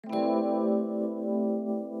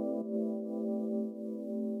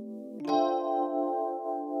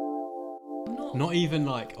Not even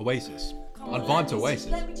like Oasis. Come I'd on, vibe to let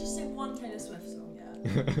Oasis. me just sing one Taylor Swift song,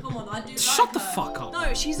 yeah? Come on, I do like Shut the her. fuck up.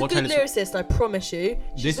 No, she's a What good Taylor lyricist, I promise you.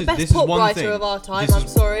 She's the this best is pop one writer thing. of our time, This I'm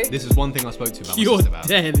is- sorry. This is one thing I spoke to my You're sister about.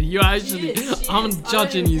 dead. You actually. She is. I'm I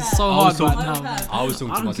judging don't you care. so I hard was right talking- now. I don't man. care. I was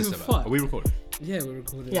talking I to my don't give a sister. fuck. Are we recording? Yeah, we're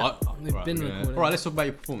recording. Yeah. We've Right, been yeah. recording. Alright, let's talk about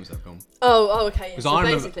your performance then, come. Oh, okay. Yeah. Because So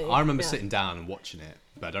I remember yeah. sitting down and watching it,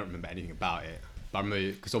 but I don't remember anything about it. But I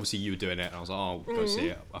remember, because obviously you were doing it, and I was like, oh, go see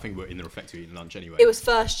it. I think we were in the refectory eating lunch anyway. It was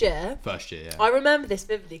first year. First year, yeah. I remember this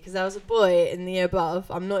vividly because there was a boy in the year above.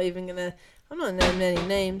 I'm not naming any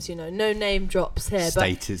names, you know, no name drops here.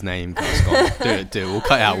 State his name, Scott. Do it. We'll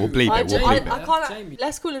cut it out. We'll bleep But it. We'll bleep I it. can't. Jamie.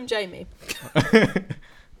 Let's call him Jamie.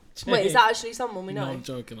 Wait, is that actually someone we know? No, I'm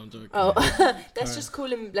joking. Oh, let's just call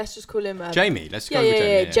him. Jamie. Let's go Yeah, with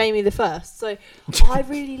yeah, Jamie. Jamie the first. So I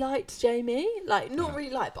really liked Jamie. Like, not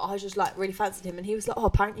really liked, but I just like really fancied him. And he was like, "Oh,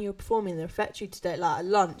 apparently you're performing in the refectory today, like at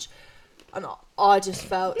lunch." And I just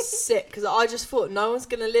felt sick because I just thought no one's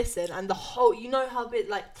gonna listen. And the whole, you know how big,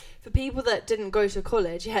 like for people that didn't go to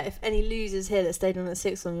college, yeah. If any losers here that stayed on at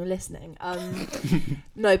sixth form, you're listening.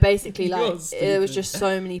 No, basically, You're like it was stupid. just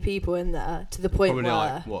so many people in there to the point Probably where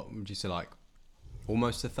like, what would you say, like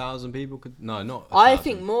almost 1,000 people could? No, not. I 1,000.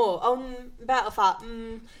 think more. Better fact,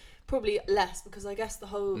 probably less because I guess the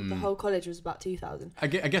whole college was about 2,000. I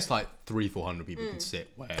guess like 300-400 people could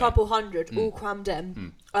sit. Where, Couple hundred, all crammed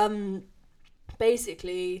in.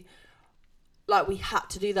 Basically, like we had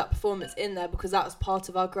to do that performance in there because that was part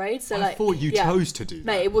of our grade. So I like, thought you yeah. chose to do that.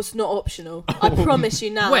 Mate, it was not optional. I promise you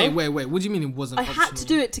now. Wait. What do you mean it wasn't? I had to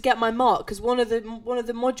do it to get my mark because one of the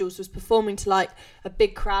modules was performing to like a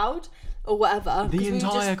big crowd or whatever. 'cause The we were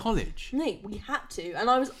entire just- college. Mate, we had to, and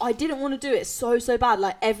I didn't want to do it so bad.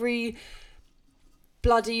 Like every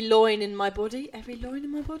bloody loin in my body. Every loin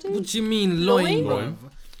in my body. What do you mean loin, Loin? bro?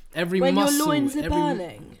 Every When muscle. your loins are every...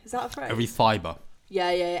 burning. Is that a phrase? Every fibre. Yeah.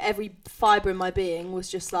 Every fibre in my being was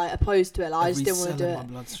just like opposed to it. Like, I just Every didn't want to cell do in my it.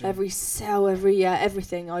 bloodstream. Every cell,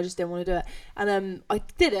 everything. I just didn't want to do it. And I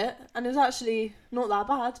did it, and it was actually not that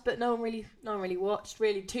bad. But no one really watched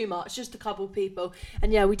really too much. Just a couple of people.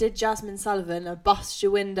 And yeah, we did Jasmine Sullivan. Bust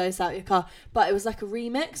your windows out your car. But it was like a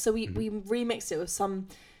remix. So we remixed it with some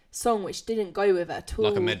song which didn't go with it at all.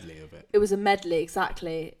 Like a medley of it. It was a medley,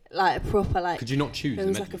 exactly. Like a proper like. Could you not choose It the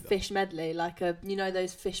was medley? like a fish medley, like a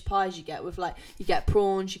those fish pies you get with like you get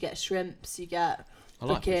prawns, you get shrimps, you get I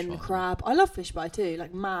like fish fucking pie. crab. I love fish pie too,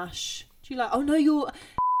 like mash. Do you like? Oh no, you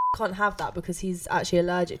can't have that because he's actually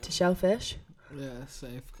allergic to shellfish. Yeah,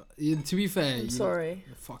 safe. Yeah, to be fair, I'm sorry.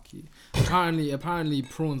 Fuck you. Apparently,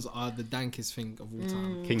 prawns are the dankest thing of all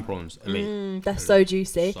time. King prawns, elite. They're so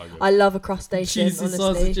juicy. So good. I love a crustacean. Juicy honestly.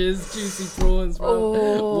 sausages, juicy prawns, bro.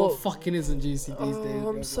 Oh. What fucking isn't juicy these days? Oh, bro?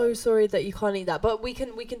 I'm so sorry that you can't eat that, but we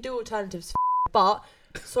can do alternatives. But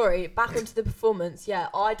sorry, back onto the performance. Yeah,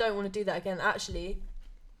 I don't want to do that again. Actually,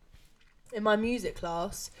 in my music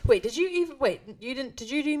class. Wait, did you didn't? Did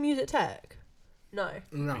you do music tech? No.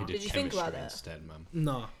 No, He Did you think about chemistry it? instead, man?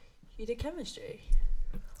 no. You did chemistry.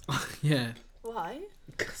 Yeah, Why?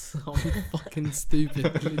 because I'm fucking stupid.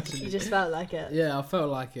 You Literally. just felt like it. Yeah, I felt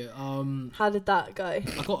like it. How did that go?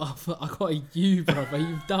 I got a U, bro. Are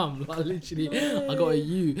you dumb? Like literally, I got a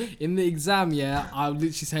U in the exam. Yeah, I'm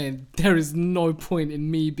literally saying there is no point in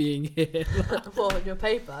me being here. What, on your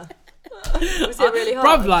paper? Was it really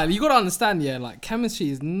hard? Bruv, like you gotta understand. Yeah, like chemistry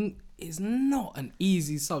is not an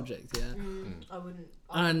easy subject. Yeah, I wouldn't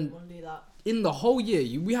And- want to do that. in the whole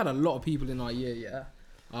year, we had a lot of people in our year. Yeah.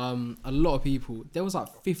 A lot of people. There was like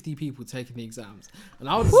 50 people taking the exams, and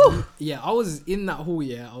I was in that hall.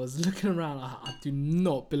 Yeah, I was looking around. Like, I do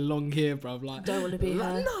not belong here, bruv. Like, Don't want to be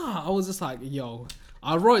here. Nah, I was just like, yo.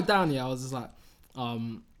 I wrote it down. Yeah, I was just like,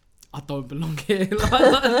 I don't belong here.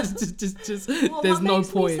 Like, just. Well, there's that no makes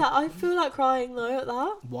me point. sad. I feel like crying though at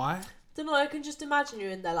that. Why? Don't know. I can just imagine you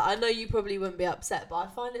in there. Like, I know you probably wouldn't be upset, but I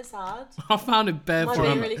find it sad. I found it bare Am I funny.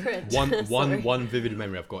 being really cringe? Sorry. One vivid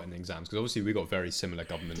memory I've got in the exams, because obviously we got very similar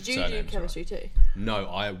government Did you surnames. do right? chemistry too?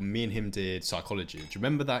 No, me and him did psychology. Do you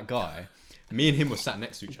remember that guy? Me and him were sat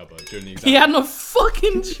next to each other during the exam. He had no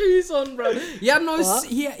fucking shoes on, bro. He had no. What?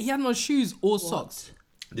 He had no shoes or socks.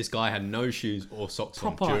 This guy had no shoes or socks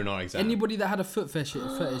Proper. on during our exam. Anybody that had a foot fetish,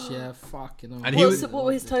 yeah, fucking. And he was- What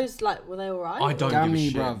were his toes like? Were they alright? I don't give a Gammy,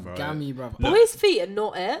 shit, bruv. bro. Gammy, bruv. Look, Boys' feet are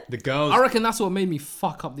not it. the girls. I reckon that's what made me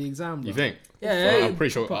fuck up the exam, bro. You think? Yeah, Well, I'm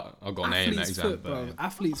pretty sure but I got an A in that athlete's exam. foot, but bro. yeah.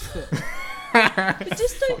 Athlete's foot. But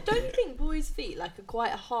just don't you think boys' feet like are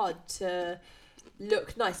quite hard to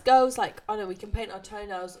look nice? Girls like I know we can paint our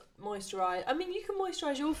toenails, moisturise. I mean you can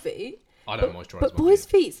moisturise your feet. I don't moisturise But my boys'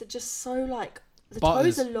 feet. feet are just so like the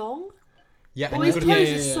Butters. toes are long. Yeah, and Boys' you toes gotta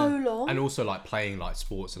yeah, are yeah. so long. and also like playing like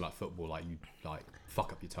sports and like football, like you like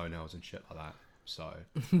fuck up your toenails and shit like that. So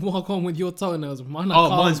Walk on with your toenails. Mine are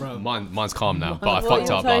calm, bro. mine's calm now, but I What are fucked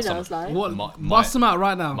your up last toenails time. like? What? My- Bust them out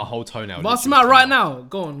right now. My whole toenail. Bust them literally out right came off. now.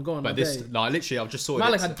 Go on, go on. But I this, dare you. like, literally, I've just saw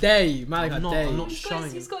Malik, I it. dare you. Malik, I I'm not- dare I'm you. not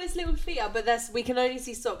showing He's it. got his little feet out, but we can only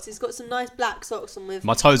see socks. He's got some nice black socks on with.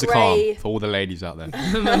 My toes are grey- calm for all the ladies out there.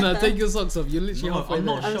 no, take your socks off. You're literally halfway I'm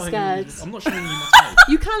not there. I'm showing scared. you. I'm not showing you my toes.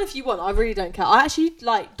 You can if you want. I really don't care. I actually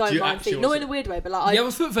like don't Do you mind actually feet, not want in a to- weird way, but like You have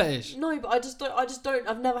a foot fetish? no, but I just don't.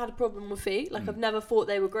 I've never had a problem with feet. Like I've never thought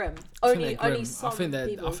they were grim. I Only think they're grim. some I think they're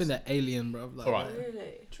people's. alien, bro. Like, Alright.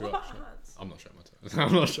 Really? True, What about actually. hands? I'm not showing my toes.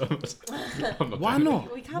 I'm not showing my toes. I'm not Why showing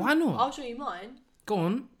not? We can. Why not? I'll show you mine. Go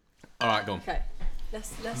on. All right, go on. Okay.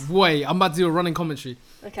 Let's. Wait, I'm about to do a running commentary.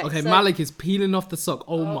 Okay. Okay, so- Malik is peeling off the sock.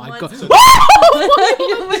 Oh, my mine's- god.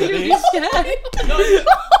 You're making me scared.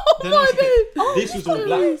 This was all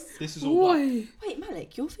black. This is all black. Wait. Wait,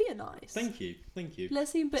 Malik, your feet are nice. Thank you. Thank you.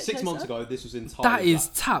 Let's see a bit 6 months closer. ago, this was entirely That is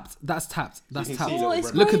black. tapped. That's tapped. That's can tapped. see Oh, little it's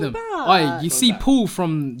red- Look at going them. back. Oi, you see back. Paul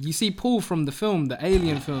from the film, the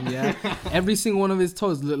Alien film, yeah. Every single one of his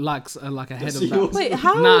toes look like a head of see that. yours? Wait,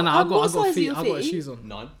 how? Nah, I what got size are feet. your I got feet? shoes on.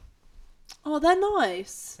 9. Oh, they're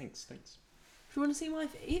nice. Thanks. Do you want to see my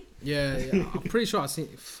feet? Yeah. I'm pretty sure I've seen.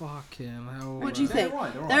 Fucking hell. What do you bro. think?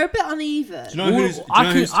 right, they're right. They're a bit uneven. Do you know who's? Do you know I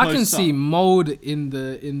can whose I can toes see suck? mold in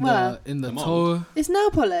the Where? in the The toe. mold? It's nail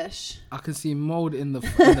polish. I can see mold in the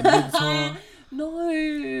big toe. No.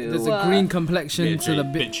 There's a green complexion Bit to the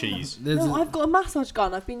bit cheese. There's No, a, I've got a massage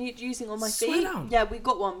gun. I've been using on my Swear feet. down. Yeah, we've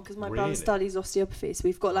got one because my brother Really? studies osteopathy. So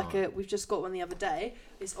we've got like Oh. we've just got one the other day.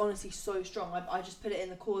 It's honestly so strong. I just put it in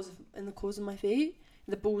the cores of my feet,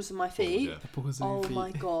 the balls of my feet. yeah. Oh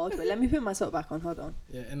my god! Wait, let me put my sock back on. Hold on.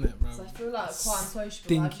 Yeah, innit, bro. So I feel like quite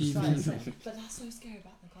unsociable. Stinky But that's so scary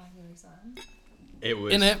about the guy in your exam. It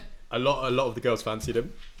was Innit? a lot of the girls fancied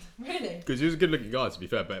him Really? because he was a good looking guy, to be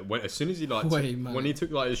fair. But as soon as he like Wait, man. when he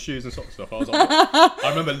took like his shoes and socks off, I was like,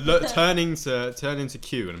 I remember turning to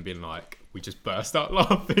Q and being like, we just burst out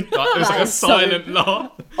laughing. Like, it was like a is so- silent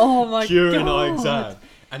laugh Oh my during god! our exam,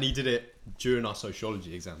 and he did it during our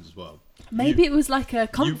sociology exams as well. Maybe it was like a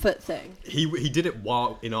comfort thing. He did it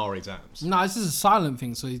while in our exams. No, it's just a silent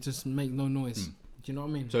thing, so you just make no noise. Do you know what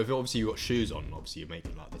I mean? So if obviously you got shoes on, obviously you're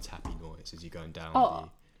making like the tappy noise as you're going down Oh.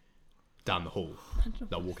 down the hall,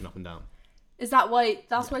 like walking up and down. Is that why?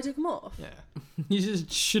 That's why I took them off. Yeah. You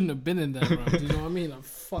just shouldn't have been in there, bro. Do you know what I mean? Like,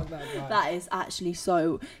 fuck that guy. That is actually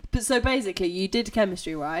so. But so basically, you did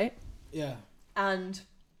chemistry, right? Yeah. And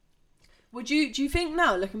do you think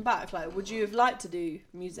now, looking back, like, would you have liked to do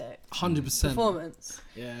music 100%. performance,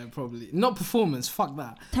 Yeah, probably. Not performance, fuck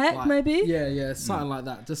that. tech, Like, maybe? Yeah, something like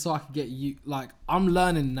that. Just so I could get you. Like, I'm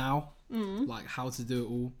learning now, Mm. like, how to do it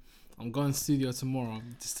all. I'm going studio tomorrow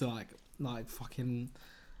just to, like fucking.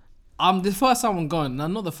 The first time I'm going. Now,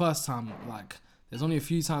 not the first time. Like, there's only a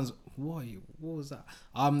few times. What was that?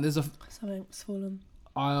 Something's fallen.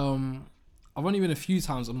 I've only been a few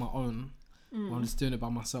times on my own. Mm. I'm just doing it by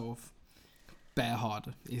myself. Bare hard.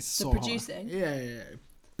 It's so producing? hard. Yeah.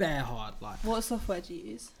 Bare hard. Like What software do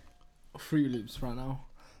you use? Fruit Loops right now.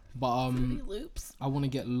 But Loops. I want to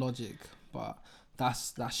get Logic, but that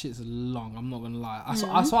shit's long. I'm not gonna lie. I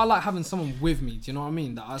Mm. so I like having someone with me. Do you know what I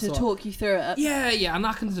mean? To talk you through it. Yeah, and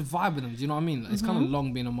I can just vibe with them. Do you know what I mean? Like, it's kind of Mm-hmm.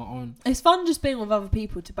 long being on my own. It's fun just being with other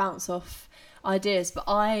people to bounce off ideas. But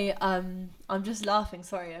I'm just laughing.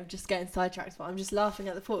 Sorry, I'm just getting sidetracked. But I'm just laughing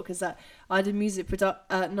at the thought because I did music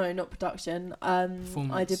not production.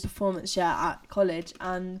 I did performance at college,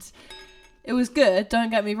 and it was good. Don't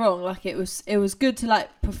get me wrong. Like it was good to like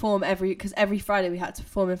perform because every Friday we had to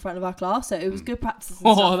perform in front of our class, so it was good practice. And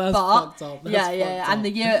Oh, stuff, that's but fucked up. and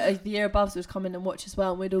the year above was come in and watch as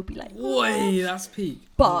well, and we'd all be like, Way, that's peak.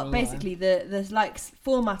 But Not gonna lie. basically, the like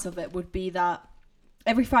format of it would be that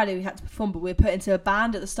every Friday we had to perform, but we're put into a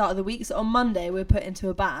band at the start of the week. So on Monday we're put into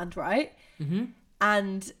a band, right? Mm-hmm.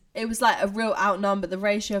 And it was like a real outnumber. The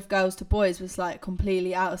ratio of girls to boys was like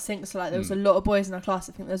completely out of sync. So like there was a lot of boys in our class.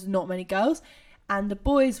 I think there's not many girls. And the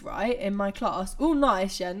boys, right, in my class, all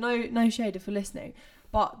nice, yeah, no shade if you're listening,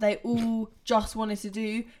 but they all just wanted to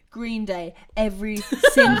do Green Day every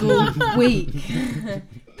single week.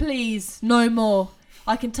 Please, no more.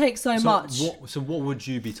 I can take so much. What would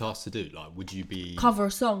you be tasked to do? Like, would you be Cover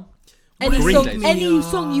a song. Green Any Day.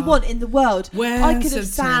 song you want in the world. When I could have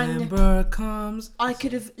sang. September comes. I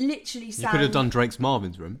could have literally You sang. could have done Drake's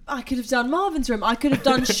Marvin's Room. I could have done Marvin's Room. I could have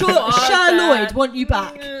done Cher Lloyd, Want You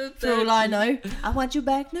Back. For all I know. I Want You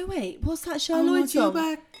Back. No, wait. What's that Cher I Lloyd want you song?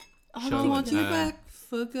 back. I Cher don't I Lloyd. want you back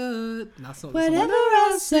for good. That's not the Whatever song.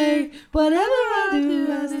 I say, whatever I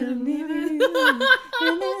do, I still need you.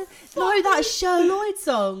 No, that's Sher Lloyd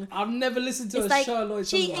song. I've never listened to It's a like, Sher Lloyd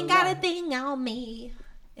song. she in ain't my got a life. thing on me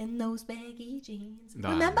in those baggy jeans. No,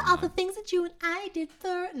 Remember all no. the things that you and I did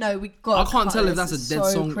for... No, we got... I can't tell if this that's a is dead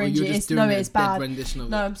so song or cringy. you're just It's- doing no, a it's dead bad. rendition of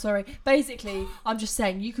No, it. I'm sorry. Basically, I'm just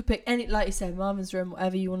saying, you could pick any, like you said, Marvin's Room,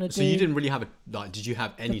 whatever you want to do. So you didn't really have a like? Did you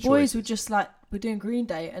have any The boys choice? were just like, we're doing Green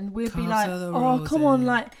Day, and we'd be Come like, to the oh, come on,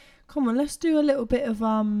 roses. come on, let's do a little bit of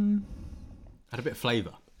Had a bit of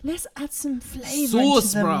flavour. let's add some flavour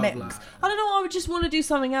Sauce, into the bruv, mix. like. I don't know. I would just want to do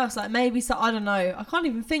something else, like maybe I don't know. I can't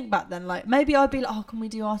even think back then. Like maybe I'd be like, oh, can we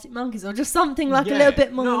do Arctic Monkeys or just something like a little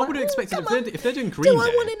bit more? No, I like, would have expected come on, if they're doing Green do I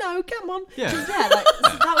Day. want to know? Come on. Yeah. Yeah, like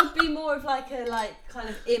so that would be more of like a kind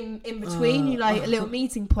of in between, you like a little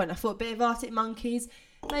meeting point. I thought a bit of Arctic Monkeys,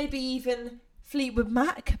 maybe even Fleetwood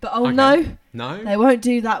Mac, but Okay. no, No, they won't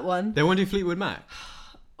do that one. they won't do Fleetwood Mac.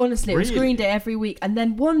 Honestly, it was Really? Green Day every week, and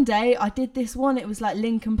then one day I did this one. It was like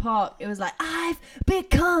Linkin Park. It was like I've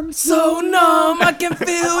become So numb, I can feel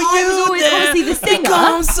I was always obviously the singer.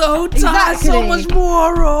 Become so tired, so Exactly. much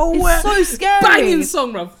more aware. It's so scary. Banging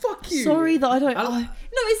song, bro. Fuck you. Sorry that I don't. I-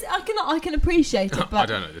 no, I can appreciate it, but I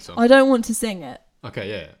don't know this song. I don't want to sing it. Okay,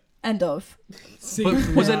 yeah. End of.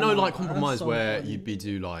 But was there no like That's compromise so where funny. you'd be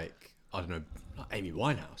do like I don't know, like Amy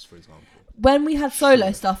Winehouse for example? When we had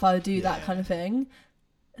solo stuff, I would do Yeah. that kind of thing.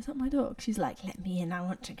 Is that my dog? She's like, let me in. I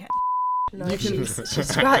want to get. No, You can- she's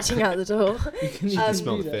scratching out the door. You can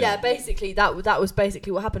smell do the that. fear. Yeah, basically that was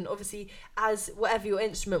basically what happened. Obviously, as whatever your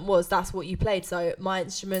instrument was, that's what you played. So my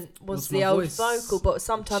instrument was What's the my old voice? vocal, but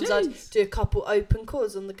sometimes I'd Jeez. do a couple open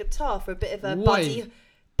chords on the guitar for a bit of a Why?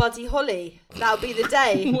 Buddy Holly. That'll be the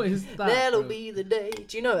day. What is that? That'll bro? be the day.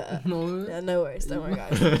 Do you know it? No. Yeah, no worries. Don't worry,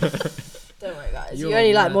 guys. Don't worry, guys. You're you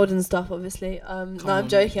only like mad. modern stuff, obviously. No, I'm on.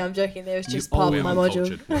 joking. There was You just part old of my and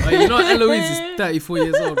module. Hey, you know Eloise is 34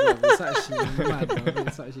 years old, bro. It's actually mad, bro.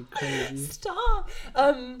 It's actually crazy. Stop.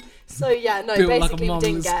 So yeah, no. Built like a Basically, we mum,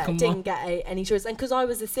 didn't it's get come didn't on. get any choice, and because I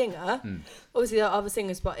was a singer, Hmm. obviously there are other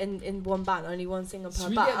singers, but in one band, only one singer per Should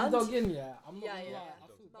we band. get the dog in? Yeah. I'm not Yeah, gonna yeah. lie, I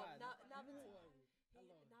feel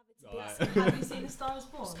bad. Have you seen A Star Is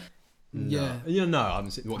Born? Yeah. Yeah, no, I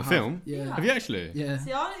haven't seen what the film. Yeah. Have you actually? Yeah.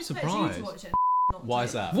 See, I don't expect you Surprised. to watch it. Not Why to.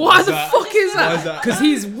 is that? Why the that? fuck is Why is that? that? Because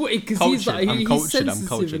he's Cultured. like I'm he's cultured, I'm sensitive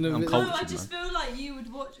cultured, and a I'm bit- cultured. No, I man. just feel like you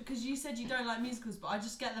would watch because you said you don't like musicals, but I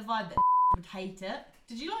just get the vibe that would hate it.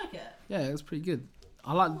 Did you like it? Yeah, it was pretty good.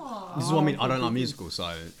 I like. Oh. This is what I mean. I don't like pretty good. musicals,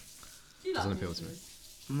 so Do you like Doesn't appeal to me.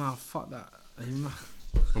 musicals? Nah, fuck that. Are you mad?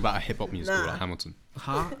 what about a hip hop musical Nah. like Hamilton?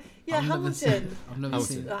 Huh? Yeah, I've never seen Hamilton. it. I've never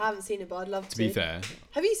Hamilton. seen it. I haven't seen it, but I'd love to. To be fair,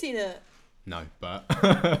 Have you seen it? no, but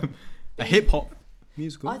a hip hop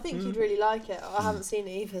musical. I think Mm. you'd really like it. I haven't seen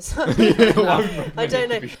it either, so I don't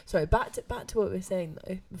know. Sorry, back to what we were saying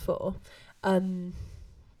though before.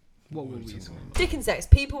 What were we talking? Dick and sex.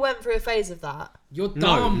 People went through a phase of that. You're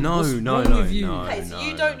No, dumb. no, What's no, wrong no, with you? no. Okay, so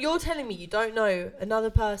you don't. You're telling me you don't know another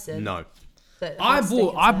person. No. That I has dick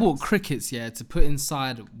and bought sex? crickets, yeah, to put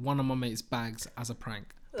inside one of my mate's bags as a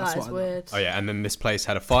prank. That's That is what I weird. Oh yeah, and then this place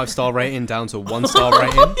had a 5-star rating down to a 1-star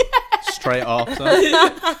rating straight after.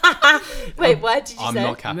 Wait, where did you I'm say?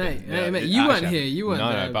 not capping. Mate, Yeah, mate, it you weren't actually- here. You weren't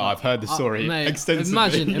no, there. No, but I've heard the story mate, extensively.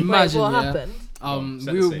 Imagine, Wait, what yeah. happened?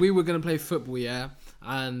 Set the scene. We were gonna play football, yeah,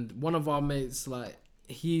 and one of our mates,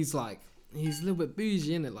 he's a little bit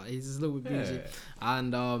bougie, innit? Like he's a little bit bougie, Yeah.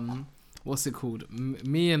 and what's it called?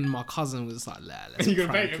 Me and my cousin was like, let's You gonna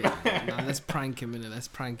prank bait him. him? Nah, let's prank him innit? Let's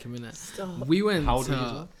prank him innit? Stop. We went How old to were you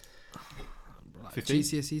as well? like 15?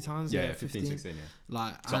 GCSE times, Yeah, 15, 16, yeah.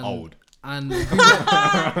 like So and, old. And we went,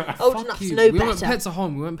 Old fuck enough you. to know we went better. pets at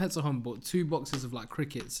home. We went pets at home. Bought 2 boxes of like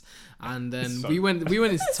crickets, and then So- we went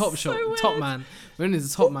into Top Shop, so Top weird. Man. We went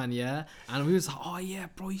into Top Man, yeah, and we was like, oh yeah,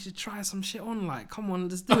 bro, you should try some shit on. Like, come on,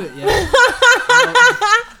 let's do it, yeah.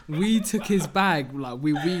 We took his bag, like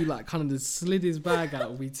we like kind of just slid his bag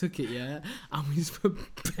out. We took it, yeah, and we just put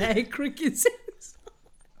bare crickets in.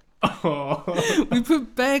 We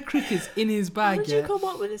put bare crickets in his How bag, did yeah. you come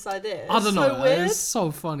up with this idea? I don't It's know. So weird. It's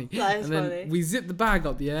so funny. That is and then funny. we zip the bag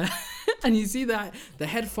up, yeah, and you see that the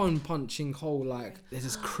headphone punching hole, like there's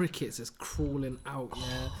just crickets just crawling out,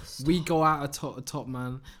 yeah. We go out of top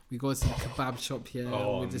Man. We go to the kebab shop, yeah.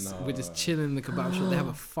 Oh, we're just chilling in the kebab shop. They have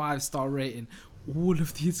a 5-star rating. All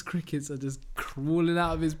of these crickets are just crawling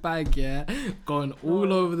out of his bag, yeah, going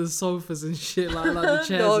all over the sofas and shit, like the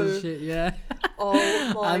chairs No. and shit, yeah.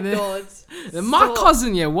 Oh my And then- god. Then my Stop.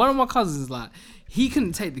 cousin, yeah, one of my cousins, like, he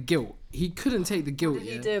couldn't take the guilt. He couldn't take the guilt, What did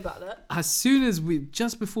yeah. you do about that? As soon as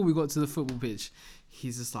just before we got to the football pitch,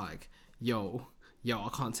 he's just like, yo, yo, I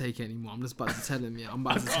can't take it anymore. I'm just about to tell him, yeah. I'm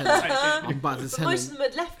about to tell him. I'm about to But tell most of him. them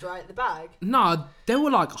had left, right, the bag. Nah, there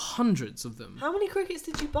were like hundreds of them. How many crickets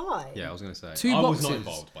did you buy? Yeah, I was gonna say. Two I was not boxes.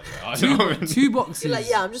 involved, by the way. I don't know. Two boxes. You're like,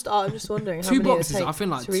 yeah, I'm just wondering. How Two many it would boxes. take I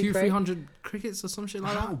think like to 200-300 crickets or some shit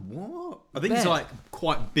like Wow, that. what? I think it's Bear. like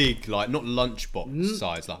quite big, like not lunchbox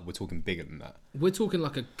size. Like we're talking bigger than that. We're talking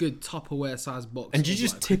like a good Tupperware size box. And you of,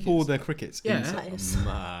 just like, tip crickets. all the crickets? Yeah. into- Nice.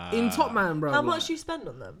 Mad. in Top Man, bro. How like, much do you spend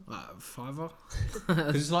on them? $5.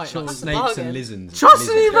 'Cause it's like That's a snakes bargain. and lizards. Trust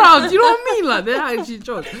me, lizards. bro. Do you know what I mean? Like they're actually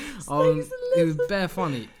jokes. and It was bare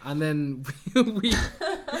funny. And then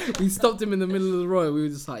we stopped him in the middle of the road. We were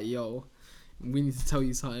just like, yo, we need to tell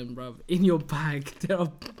you something, bro. In your bag, there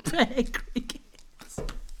are bare crickets.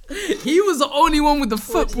 He was the only one with the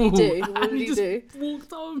What did he football. do? What and did he just do?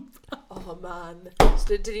 walked home. Oh man.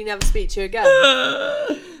 So did he never speak to you again?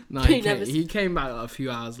 No, He never he came back like a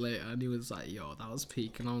few hours later and he was like, yo, that was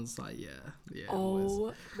peak. And I was like, yeah, it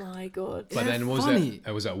was. Oh my god. But then funny.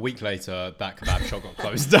 it was a week later that kebab shop got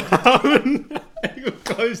closed down. It got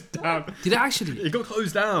closed down. Did it actually? It got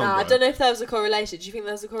closed down. Nah, I bro. don't know if there was a correlation. Do you think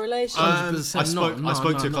there was a correlation? 100% I spoke not. I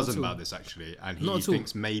spoke No, to a not cousin at all. about this actually, and Not he at all.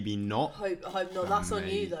 thinks maybe not. Hope not. That's on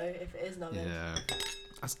you Mate. though. If it is nothing. Yeah.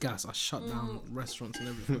 That's gas. I shut down restaurants and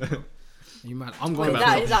everything. Are you mad? I'm Wait, going Kebab back.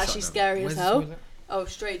 that shop is shut actually down. scary Where's as this hell. toilet? Oh,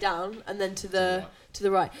 straight down and then to the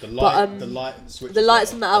right. The But, light switch. the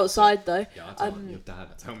lights on the outside though. Yeah, I told Um, your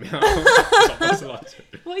dad to tell me how. What's the light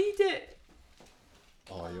switch? What are you doing?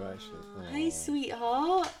 Oh, you actually. Hey,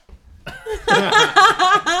 sweetheart.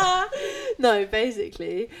 No,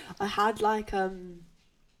 basically, I had like I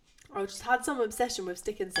just had some obsession with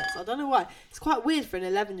stick insects. I don't know why. It's quite weird for an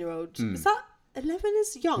 11-year-old. Is that 11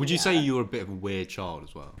 is young? Would you yeah? say you were a bit of a weird child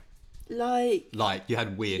as well? like You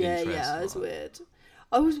had weird interests. yeah, I was like, weird.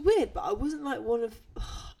 I was weird, but I wasn't like one of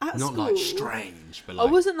at Not school. like strange, but I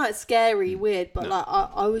like. wasn't like scary, weird, but No. like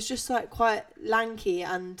I was just like quite lanky,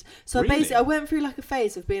 and so Really? basically I went through like a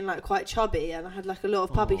phase of being like quite chubby, and I had like a lot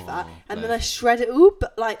of puppy Oh, fat, and then I bless. shredded. Ooh,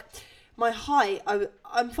 but like my height,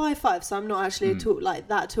 I'm 5'5", so I'm not actually Hmm. tall like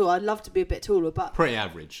that tall. I'd love to be a bit taller, but Pretty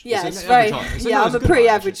average. yeah, It's it's an very average height. yeah. I'm a good pretty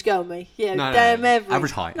height, average girl, me. Yeah, No, no, damn no. average.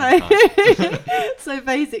 Average height. No. Average height. So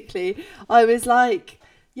basically, I was like,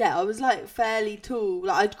 I was like fairly tall.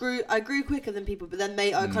 Like I grew quicker than people, but then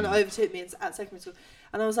I kind of overtook me at secondary school,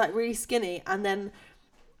 and I was like really skinny. And then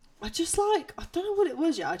I just like I don't know what it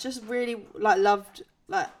was. Yeah, I just really like loved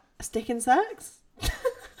like stick insects.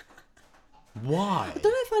 Why? I don't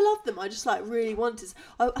know if I loved them. I just like really wanted.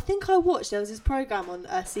 I think I watched. There was this program on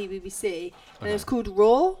CBBC, and it was called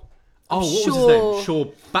Raw. Oh, what was his Shaw. name? Shaw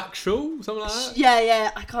Backshaw? Something like that?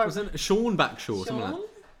 Yeah, I can't remember. Wasn't it Sean Backshaw? Something like that.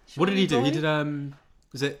 Sean? What did he do? Sean He Boy? did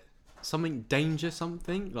was it something danger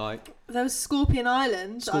something like There was Scorpion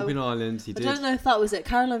Island. Scorpion Island? He I did. don't know if that was it.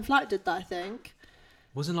 Caroline Flack did that, I think.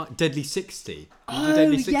 Wasn't like Deadly 60? Did he do Oh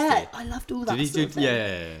Deadly 60? yeah, I loved all that. Did he sort do? of thing.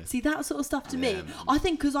 Yeah. See that sort of stuff to me. Yeah, man. I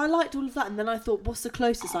think because I liked all of that, and then I thought, what's the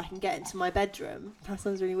closest I can get into my bedroom? That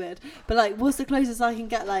sounds really weird, but like, what's the closest I can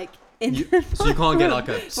get like in? So you can't get like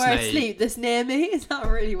a where I snake. sleep that's near me. Is that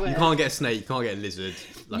really weird? You can't get a snake. You can't get a lizard.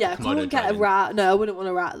 Like yeah, a Komodo can't get a dragon. rat. No, I wouldn't want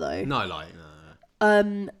a rat though. No, like no.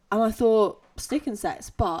 And I thought stick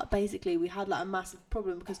insects, but basically we had like a massive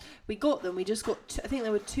problem because we got them. We just got I think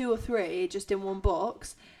there were 2 or 3 just in one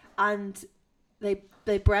box, and they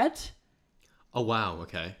bred. Oh wow.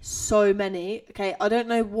 Okay. So many. Okay, I don't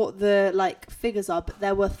know what the like figures are, but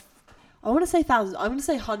there were I want to say thousands. I'm going to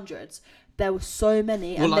say hundreds. There were so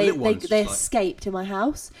many, Well, and like little ones, they just like- escaped in my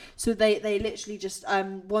house. So they literally just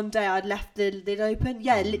one day I'd left the lid open.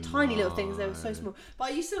 Yeah, tiny little things. They were so no. small, but I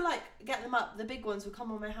used to like get them up. The big ones would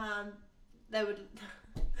come on my hand. They would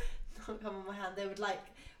not come on my hand. They would like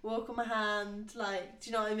walk on my hand. Like, do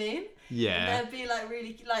you know what I mean? Yeah. And they'd be like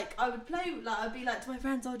really like I would play like I'd be like to my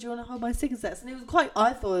friends, oh, do you want to hold my stick insects? And it was quite.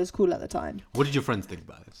 I thought it was cool at the time. What did your friends think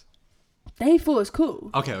about this? They thought it was cool.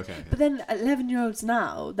 Okay. But then 11-year-olds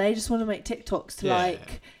now, they just want to make TikToks to Yeah.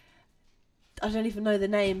 like, I don't even know the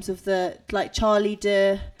names of the, like Charlie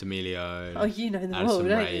D'Amelio. oh, you know them all, Addison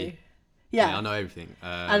don't Rae. you? Yeah, Yeah. I know everything.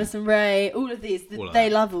 Addison Rae, all of these, All of they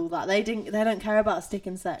that. love all that. They don't care about stick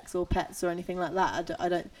insects or pets or anything like that. I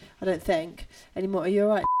don't think anymore. Are you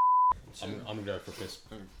alright? I'm gonna go for this.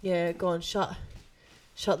 Yeah, go on, shut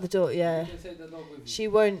the door. Yeah. She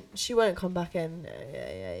won't come back in.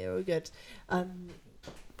 Yeah, you're all good.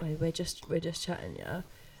 We're just chatting, yeah.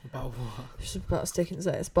 About what? Just about stick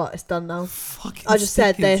insects, but it's done now. Fucking I just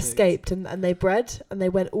said stick they insects. escaped and they bred and they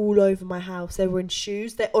went all over my house. They were in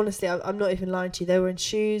shoes. They honestly, I'm not even lying to you. They were in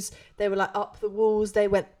shoes. They were like up the walls. They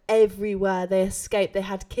went everywhere. They escaped. They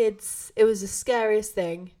had kids. It was the scariest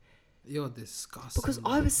thing. You're disgusting. Because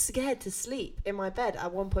I was scared to sleep in my bed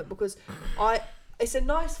at one point because it's a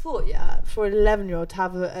nice thought, yeah, for an 11-year-old to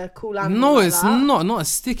have a cool animal. No, like it's that. not a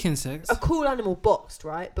stick insect. A cool animal boxed,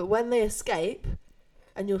 right? But when they escape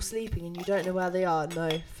and you're sleeping and you don't know where they are,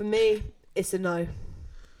 no. For me, it's a no.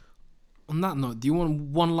 On that note, do you want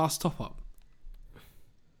one last top up?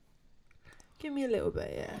 Give me a little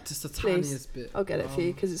bit, yeah. Just the Please. tiniest bit. I'll get it for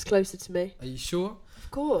you because it's closer to me. Are you sure?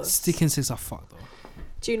 Of course. Stick insects are fucked though.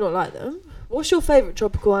 Do you not like them? What's your favourite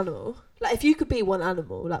tropical animal? Like, if you could be one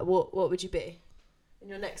animal, like, what would you be in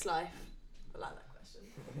your next life? I like that question.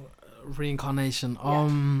 Reincarnation. Yeah.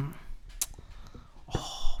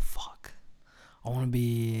 Oh fuck. I wanna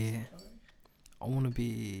be. Do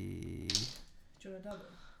you want a double?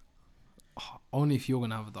 Only if you're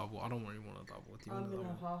gonna have a double. I don't really want a double. Do you I'm want a gonna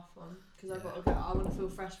double? have half one because I've got to go. I want to feel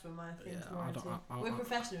fresh for my thing Yeah, tomorrow I don't- too. I- We're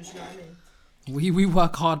professionals, you know what I mean? We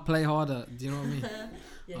work hard, play harder. Do you know what I mean?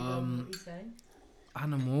 Yeah, go on, what are you saying?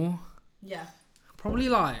 Animal. Yeah. Probably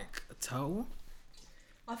like a turtle.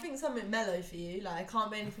 I think something mellow for you. Like, it can't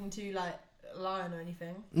be anything too, like, lion or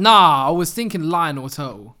anything. Nah, I was thinking lion or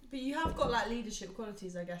turtle. But you have got, like, leadership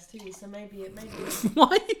qualities, I guess, too. So maybe Why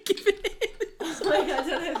are you giving it? Sorry, I don't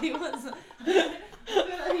know if he wants it. I feel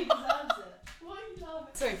like he deserves it. Why are you laughing?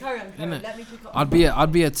 Sorry, carry on. Innit? Let me pick up. I'd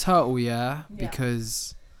be a turtle, yeah, Yeah.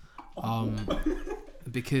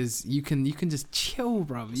 because you can just chill,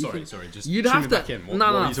 bro. Sorry, just You'd tune have it to. back in. What No,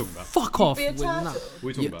 are you talking about? fuck off. Be a Wait, turtle. What are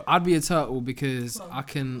you talking about? I'd be a turtle because Go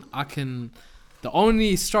on. I can. The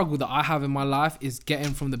only struggle that I have in my life is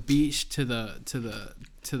getting from the beach to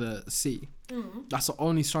the sea. That's the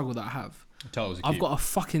only struggle that I have. Turtles are I've cute. got a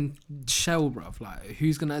fucking shell, bruv. Like,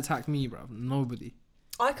 who's gonna attack me, bruv? Nobody.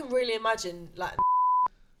 I can really imagine, like,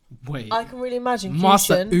 Wait. I can really imagine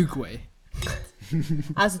Master Kyushin Oogway.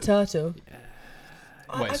 as a turtle.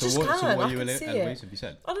 I Wait, just so what can. are I you can see Eloise, it. have you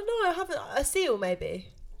said? I don't know. I haven't. A seal, maybe.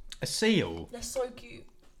 A seal? They're so cute.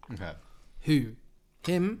 Okay. Who?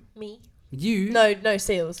 Him? Me? You? No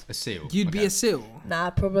seals. A seal. You'd be okay. a seal. Nah,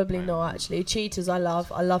 probably not actually. Cheetahs, I love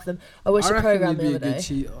them. I watched I a reckon program you'd the be a other good day.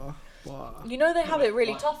 cheater. But You know they have it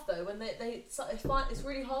really tough though when it's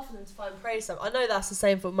really hard for them to find prey. I know that's the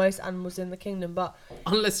same for most animals in the kingdom, but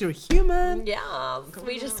unless you're a human. yeah,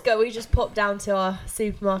 we just pop down to our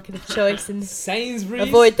supermarket of choice and Sainsbury's.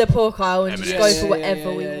 avoid the pork aisle and just M&S. go for Yeah, whatever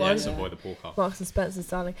yeah, we yeah, want. Yes, avoid the pork up. Marks and Spencer's,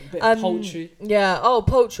 darling. Bit of poultry. Yeah. Oh,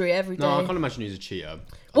 poultry every day. No, I can't imagine he's a cheater.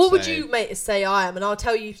 What I'd would say- you, mate, say I am? And I'll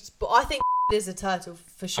tell you. But I think is a turtle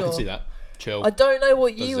for sure. I can see that. Chill. I don't know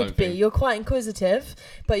what Does you his own would be. thing. You're quite inquisitive,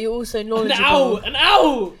 but you're also An knowledgeable. owl. An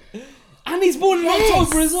owl. And he's born in Yes.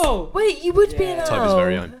 October as well. Wait, you would be an Yeah. owl. October's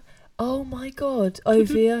very own. Oh my god,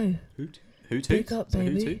 OVO. Hoot? Hoot? Big up, Is it hoot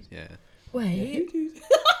baby. toot? Yeah. Wait,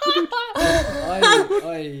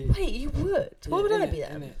 Oi. wait, you would. What would I be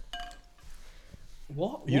then?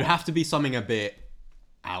 What? You'd have to be something a bit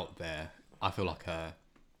out there. I feel like a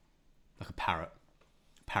parrot,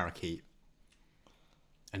 parakeet,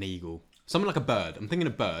 an eagle, something like a bird. I'm thinking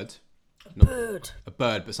a bird. Not Bird. a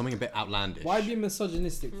bird, but something a bit outlandish. Why be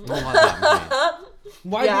misogynistic? Not like that.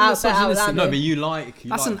 Why Yeah, be out there, misogynistic? outlandish. No, but you like.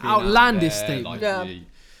 That's like an being out outlandish there, statement. like Yeah.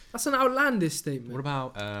 That's an outlandish statement. What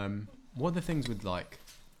about what are the things with like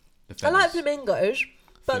the I like feathers? flamingos,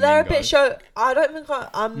 but they're a bit Flamingo. show. I don't think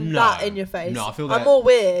I'm No. that in your face. No, I feel I'm that- more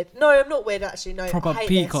weird. No, I'm not weird actually. No, Proper I hate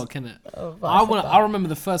peacock, This. innit? Oh, I remember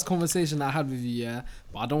the first conversation that I had with you, yeah,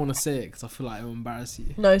 but I don't want to say it because I feel like it'll embarrass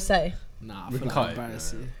you. No, say. Nah, I We feel can like cut it'll it,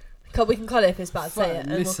 embarrass yeah. you. We can cut it if it's about to say it.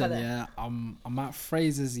 And Listen, we'll cut yeah, I'm at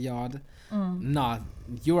Fraser's yard. Nah,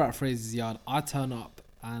 you're at Fraser's yard. I turn up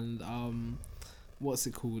and what's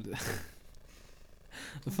it called?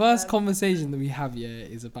 The first conversation that we have, yeah,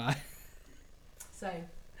 is about. Say.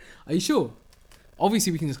 Are you sure?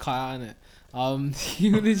 Obviously, we can just cut out in it.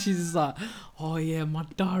 You literally just like, oh yeah, my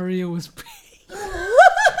diarrhea was.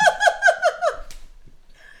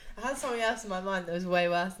 I had something else in my mind that was way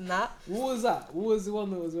worse than that. What was that? What was the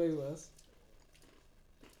one that was way worse?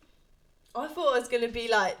 I thought it was going to be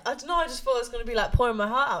like, I don't know, I just thought it was going to be like pouring my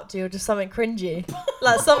heart out to you or just something cringy.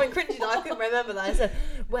 Like something cringy that I couldn't remember that I said,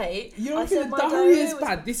 wait. You I don't said think my diarrhea is was-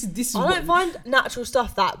 bad? This is. I what, don't find natural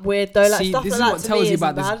stuff that weird though. Like See, stuff this like is that what to tells me you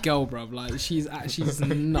about isn't this bad. girl, bruv. Like she's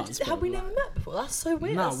nuts. Have bruv, we like. never met before? That's so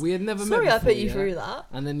weird. Nah, That's- we had never met. Sorry, I put before, you yeah? through that.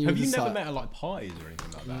 And then you Have were you just never like, met at like parties or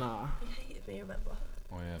anything like that? Nah. You hated me, remember?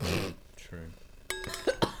 Oh yeah, true.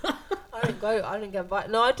 I didn't get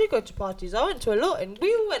invited. No, I did go to parties. I went to a lot, and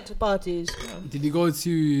we all went to parties. Did you go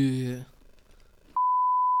to?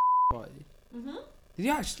 Party? Mhm. Did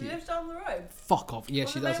you actually? She lives down the road. Fuck off. Yeah, On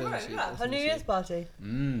she the does. main Actually. road, yeah. Her New Year's party.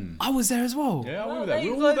 Mm. I was there as well. Yeah, we Well, were there there. We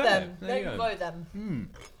you were all go there. then. There There you you go. go then. Mm.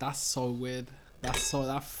 That's so weird. That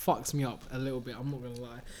fucks me up a little bit. I'm not gonna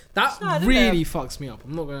lie. That Sad, isn't really fucks me up.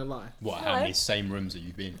 I'm not gonna lie. What? How many same rooms have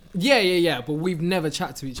you been? Yeah. But we've never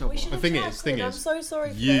chatted to each other. We should have thing chatted. I'm is, so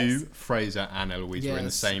sorry for You, this. Fraser, and Eloise were in the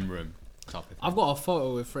Yes. same room. Type of thing. I've got a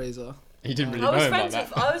photo with Fraser. He didn't really I know was him like friends that.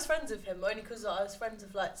 with I was friends with him only because I was friends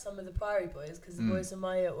with like some of the Priory boys because the boys in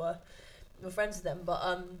my year were friends with them. But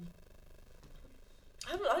I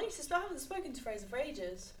haven't spoken to Fraser for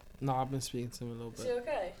ages. No, I've been speaking to him a little Is bit. he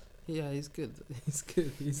okay? Yeah, he's good. He's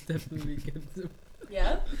good. He's definitely good.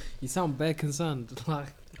 Yeah. You sound bare concerned.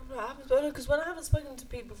 Like, I'm not happy because when I haven't spoken to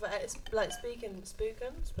people for like spoken.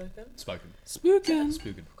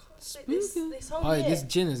 spooking. Spooking. This whole Oh, year. this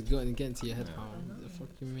gin is getting to your head. Yeah. How the fuck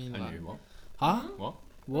you mean? I Like, knew what? huh? What?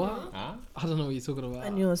 What? Huh? I don't know what you're talking about.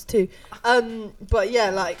 And yours too. But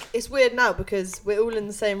yeah, like it's weird now because we're all in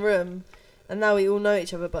the same room, and now we all know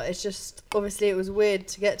each other. But it's just obviously it was weird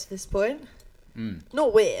to get to this point.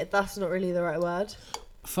 Not weird. That's not really the right word.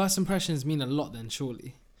 First impressions mean a lot, then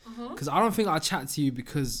surely. Mm-hmm. Because I don't think I chat to you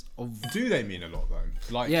because of. Do they mean a lot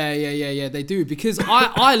though? Like Yeah. They do because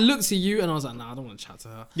I looked at you and I was like, nah, I don't want to chat to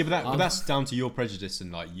her. Yeah, but that's down to your prejudice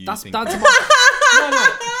and like you. That's think down to my. no,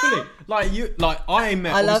 fully. I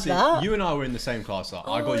met. I love obviously, that. You and I were in the same class. Like,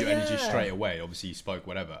 I Oh, got your energy yeah. straight away. Obviously, you spoke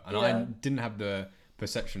whatever, and I Yeah. didn't have the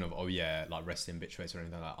perception of like rest in bitch face or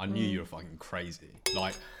anything like that. I knew you were fucking crazy.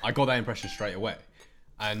 Like I got that impression straight away.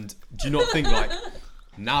 And do you not think like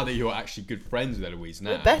now that you're actually good friends with Eloise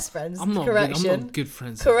now, We're best friends. I'm not. Correction. I'm not good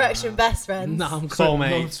friends. Correction. Best friends. Nah, I'm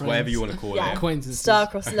soulmates, whatever you want to call Yeah. it. Acquaintances.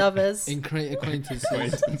 Star-crossed lovers. Acquaintances.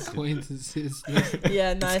 Acquaintances.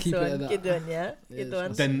 Yeah, nice keep it at one. that. Good one. Yeah, Yeah, good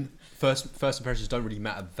one. Then first impressions don't really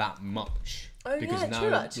matter that much Oh, because yeah, now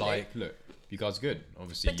true, actually. like look, you guys are good.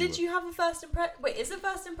 Obviously, But did you have a first impression? Wait, is a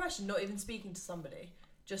first impression not even speaking to somebody?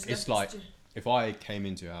 Just It's looking- like if I came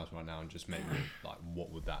into your house right now and just met you, like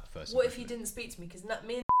what would that first? what if you impression didn't speak to me? Because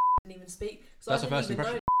me and didn't even speak. So That's I a didn't first even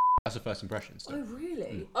impression. know. That's a first impression. Still. Oh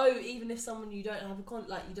really? Oh, even if someone you don't have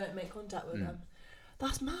you don't make contact with them.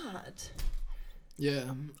 That's mad.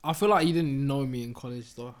 Yeah, I feel like you didn't know me in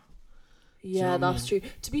college though. Yeah, know what I that's true.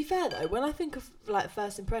 To be fair though, when I think of like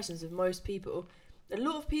first impressions of most people, a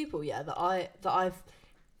lot of people, that I've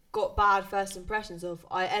got bad first impressions of,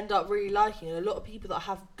 I end up really liking, and a lot of people that I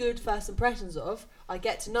have good first impressions of, I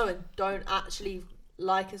get to know and don't actually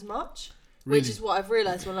like as much. Really? Which is what I've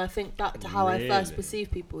realised when I think back to how I first Really?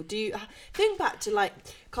 perceive people. Do you think back to like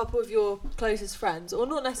a couple of your closest friends, or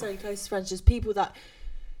not necessarily closest friends, just people that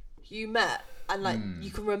you met and like you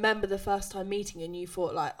can remember the first time meeting and you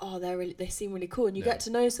thought like, oh, they seem really cool, and you Yeah. get to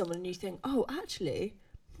know someone and you think, oh, actually,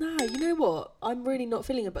 no, you know what? I'm really not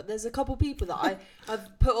feeling it. But there's a couple people that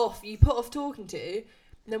I've put off talking to, and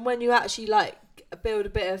then when you actually like build a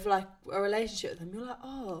bit of like a relationship with them, you're like,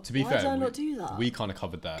 oh, To be why fair, did I not do that? we kind of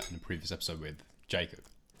covered that in a previous episode with Jacob.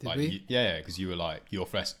 Did like, we? Yeah, because you were like your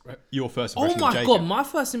first Oh impression my of Jacob. god, my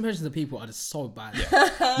first impressions of people are just so bad.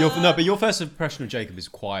 But your first impression of Jacob is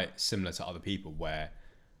quite similar to other people where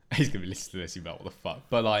he's gonna be listening to this about what the fuck.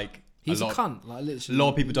 But like He's a lot, cunt, like a literally. lot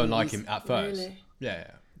of people don't like him at first. Really? Yeah.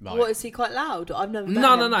 Like, What, is he quite loud? I've never met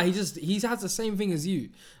No, him. he has the same thing as you,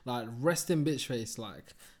 like resting bitch face,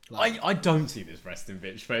 like I don't see this resting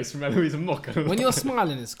bitch face from Eloise. I'm not gonna. when lie. you're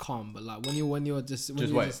smiling, it's calm, but like when you're just Just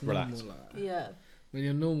you're wait, just relax. normal, like, Yeah. when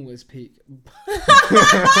you're normal, it's peak.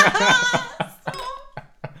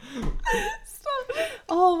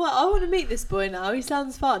 Oh, well, I want to meet this boy now. He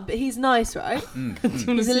sounds fun, but he's nice, right? He's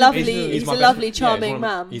a see- lovely, He's he's my a best- lovely, yeah, charming he's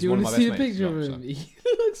one of- man. he's Do you one want of to my see a best picture mates, of him? so-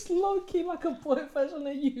 He looks low key like a boy version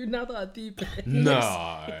of you. Now that I deep it. No.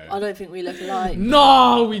 I don't think we look alike.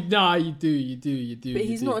 No, you do. But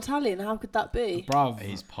he's not Italian. How could that be? Bruv.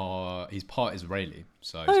 He's part Israeli,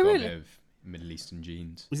 so he's Oh, got really? a bit of Middle Eastern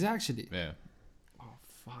genes. Is it actually? Yeah. Oh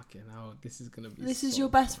fucking hell! This is gonna be. This is so your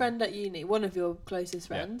best fun. friend at uni, one of your closest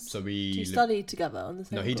friends. Yeah. So Do we you lived- studied together on the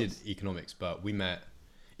same No, he course? did economics, but we met.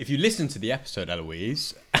 If you listen to the episode,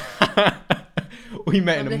 Eloise, we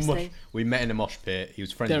met I'm in a mosh. listening. We met in a mosh pit. He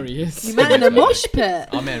was friends. There with- he is. You met in a mosh pit.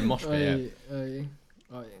 I met in a mosh pit. Yeah. Oi.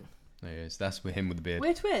 There he is. That's with him with the beard.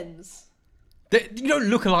 We're twins. You don't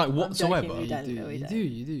look alike joking, whatsoever. we You don't do. know, we You don't. do.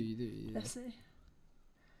 You do. Let's see.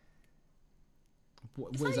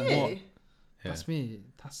 What Is is that that? you? What? Yeah. That's me.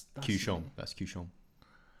 That's Cushon. me. That's Cushon.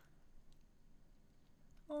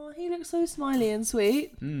 Oh, he looks so smiley and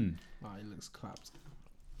sweet. Mm. Oh, he looks clapped.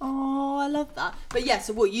 Oh, I love that. But yeah,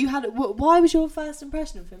 so what you had? Why was your first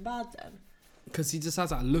impression of him bad then? Because he just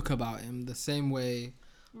has that look about him, the same way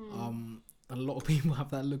a lot of people have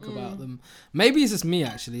that look about them. Maybe it's just me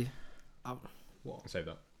actually. What? Save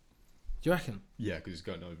that. Do you reckon? Yeah, because it's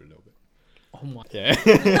going over a little bit. Oh my. Yeah.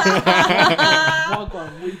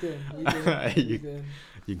 Wagwan, we You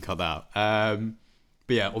can cut that out.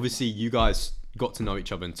 But yeah, obviously you guys got to know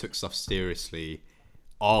each other and took stuff seriously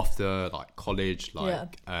after like college,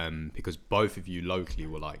 because both of you locally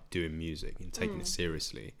were like doing music and taking it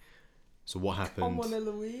seriously. So what happened? Come on,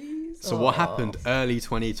 Eloise. So what happened early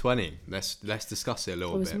 2020? Let's discuss it a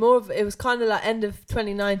little bit. It was kind of like end of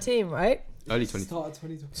 2019, right? Early Start of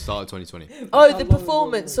 2020. Start of 2020. Oh, the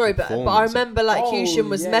performance. Sorry, but I Performance. remember like Husham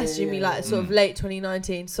was yeah, messaging yeah, me yeah. like sort of late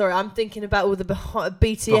 2019. Sorry, I'm thinking about all the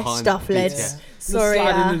BTS Behind stuff, BTS. lads. Sorry,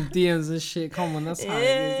 Sliding in the DMs and shit. Come on, that's how it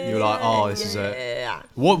is. You were like, oh, this is a. Yeah.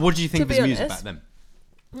 What do you think To of be his music honest, back then?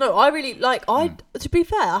 No, I really like. To be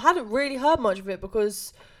fair, I hadn't really heard much of it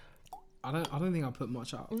because I don't think I put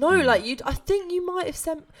much out. no, like you. I think you might have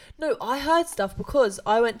sent. No, I heard stuff because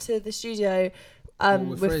I went to the studio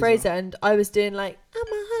with Fraser and I was doing like I'm a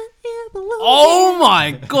hot air balloon. Oh my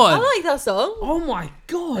I god. like that song. Oh my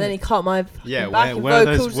god. And then he cut my Yeah, backing where are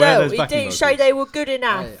those- vocals where are out. those He backing didn't show vocals? they were good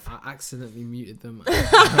enough. I accidentally muted them.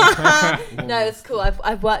 No, it's cool.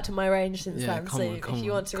 I've worked on my range since Yeah, then. come So on, come if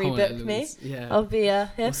you on, want to come on, rebook me, Eloise. Yeah. I'll be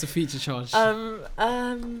here. What's the feature charge?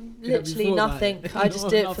 Literally before that, nothing. I just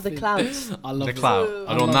do it for the nothing. clout. I love The it. clout. Ooh. And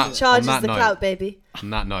on I love that, it. Charges on that the note, clout, baby. on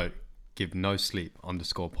that note, give no sleep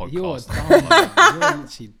 _ You're podcast. dumb, bro. You're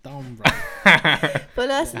actually dumb, bro. But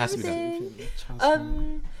that's It has to be done.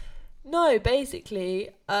 nothing. No, basically,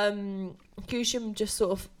 Kusham just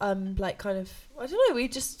sort of like kind of I don't know. We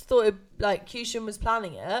just thought it, like Kusham was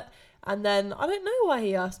planning it, and then I don't know why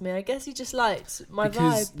he asked me. I guess he just liked my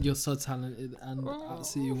Because vibe. you're so talented and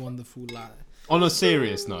absolutely wonderful. Like, On a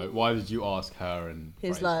serious note, why did you ask her and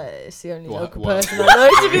He's Fraser? like, it's the only What- local what- person I know,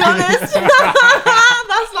 to be honest.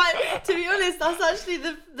 That's like, to be honest, that's actually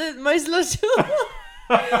the most logical.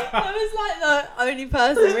 I was like the only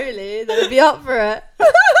person really that would be up for it.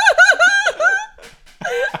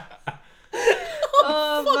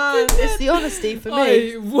 Oh man, it's the honesty for me.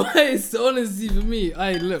 hey, what is the honesty for me?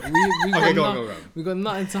 Hey, look, we Okay, got go on. we got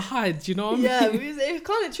nothing to hide. Do you know what I mean? Yeah, it's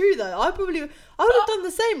kind of true though. I would have done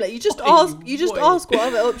the same. Like you just Wait, ask what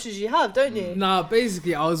other options you have, don't you? Nah,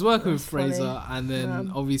 basically, I was working with That's funny. Fraser, and then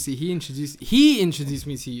Yeah. obviously he introduced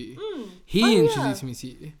me to you. He Oh, introduced me to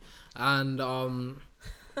you, and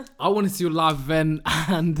I wanted to do a live event,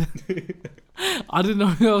 and I didn't know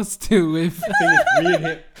who else to do with.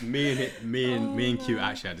 me and Q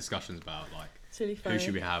actually had discussions about like It's really who funny.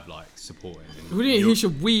 should we have like supporting. And Who, you're- who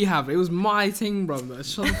should we have? It was my thing, brother.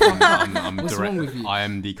 Shut the fuck up. I'm What's direct- wrong with you? I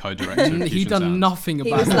am the co-director. Of He Fusion done Sounds. nothing He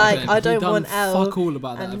about was that like, event. I He don't done want L. fuck all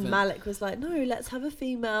about that And event. Malik was like, no, let's have a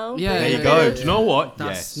female. Yeah, There you yeah, go. yeah, Do you know what?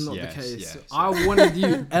 That's yes, not yes, the case. yes, I wanted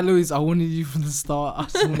you, Eloise. I wanted you from the start. I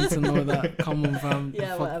just wanted to know that. Come on, fam.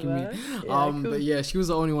 Yeah, Fucking whatever. me. Yeah, cool. But yeah, she was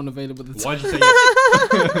the only one available at the time. Why did you say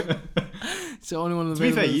yes? She's the only one To be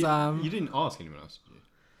available fair, at the time. you didn't ask anyone else. Did you?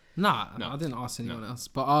 Nah, No. I didn't ask anyone No. else.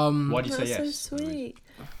 But Why did you say That's yes? so sweet.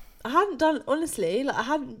 I hadn't done honestly. Like I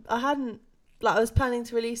hadn't. Like I was planning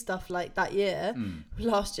to release stuff like that year,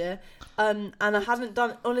 last year, and I hadn't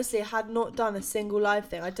done. Honestly, I had not done a single live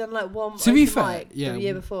thing. I'd done like one. To be open fair, mic yeah, the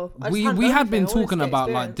year before. I just we hadn't had done been anything. I wanted talking to get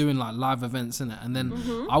about like experience. doing like live events in it, and then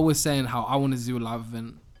Mm-hmm. I was saying how I wanted to do a live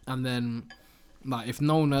event, and then like if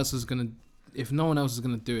no one else was gonna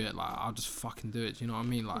do it, like I'll just fucking do it. You know what I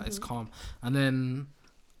mean? Like it's calm. And then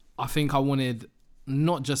I think I wanted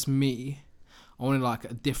not just me. I wanted like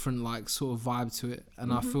a different like sort of vibe to it,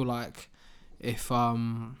 and I feel like if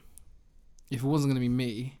it wasn't gonna be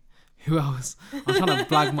me, who else? I'm trying to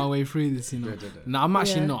blag my way through this, you know. No, I'm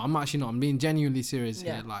actually Yeah. not. I'm being genuinely serious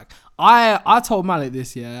Yeah. here. Like I told Malik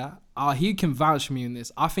this, yeah. He can vouch for me in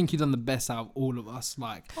this. I think he done the best out of all of us.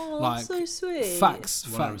 Like, Oh, like so sweet. facts.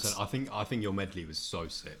 100%. I think your medley was so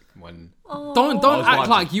sick when. Oh. Don't I was act vibing.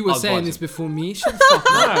 like you I were was saying vibing. this before me. Shut the fuck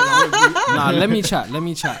up. Nah, let me chat.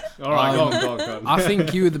 All right, go on. I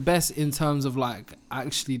think you were the best in terms of like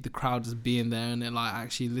actually the crowd just being there and then like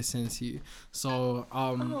actually listening to you. So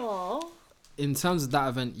Aw. in terms of that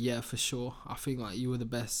event, yeah, for sure. I think like you were the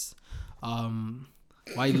best.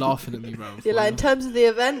 Why are you laughing at me, bro? You're like, in terms of the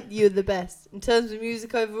event, you're the best. In terms of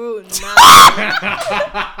music overall,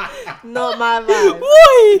 not my vibe.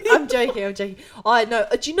 Why? I'm joking. I know.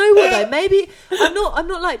 Do you know what though? Maybe I'm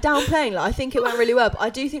not like downplaying. Like I think it went really well, but I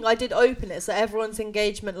do think I did open it, so everyone's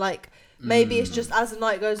engagement like. Maybe it's just as the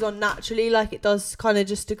night goes on naturally, like it does kind of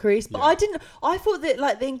just decrease. But Yeah. I thought that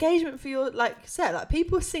like the engagement for your like set, like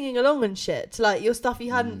people were singing along and shit to like your stuff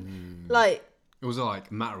you hadn't like. It was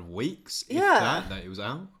like a matter of weeks. If Yeah. that it was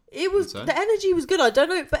out. It was So? the energy was good. I don't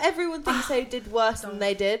know, but everyone thinks they did worse than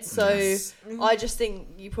they did. So I just think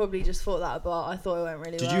you probably just thought that, but I thought it went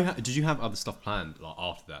really well. Did you have other stuff planned like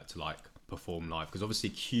after that to like perform live? Because obviously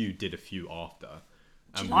Q did a few after.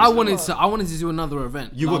 And I we- wanted to do another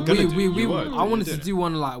event. You were Like, gonna we, do- we, you were, I wanted you to did. do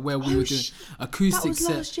one like where we Oh, were doing that acoustic was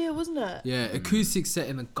set. last year, wasn't it? Yeah, acoustic set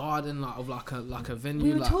in a garden, like of like a venue.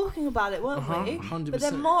 We were like, talking about it, weren't we? 100%. But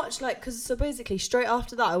then March, like, because so basically straight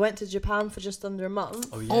after that, I went to Japan for just under a month.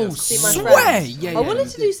 Oh, Oh, of See my swear! friends. Yeah, I yeah, wanted you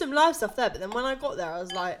to did. do some live stuff there, but then when I got there, I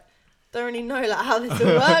was like, don't really know like how this all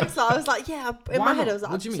works. So I was like, yeah. In Why my head, not? I was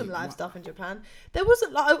like, What I'll do you do some mean? live Why- stuff in Japan. There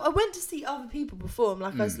wasn't like I went to see other people perform.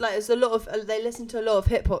 Like I was like, there's a lot of they listen to a lot of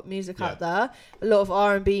hip hop music out there, a lot of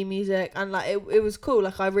R&B music, and like it was cool.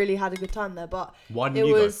 Like I really had a good time there. But Why didn't it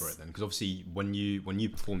you was- go for it then? Because obviously when you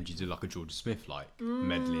performed, you did like a Georgia Smith like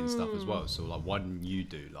medley and stuff as well. So like, why didn't you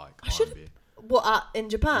do like should- R&B what in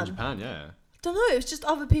Japan? in Japan? Yeah. Don't know. It was just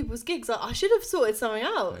other people's gigs. Like, I should have sorted something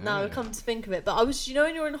out. Now I Yeah. come to think of it, but I was,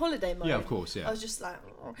 when you're in holiday mode. Yeah, of course. I Yeah. was just like,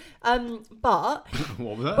 but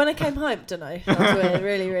What was that? when I came home, don't know. That was weird.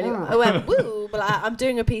 Really, really. I went woo, but like, I'm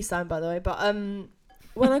doing a peace sign by the way. But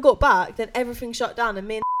when I got back, then everything shut down, and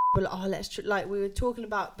me and were like, oh, let's like we were talking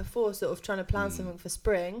about before, sort of trying to plan something for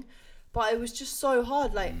spring, but it was just so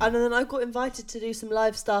hard. Like, and then I got invited to do some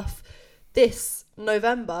live stuff this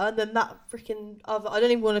November, and then that freaking other. I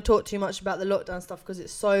don't even want to talk too much about the lockdown stuff because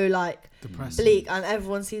it's so like Depressing. bleak, and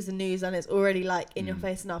everyone sees the news and it's already like in your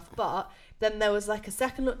face enough. But then there was like a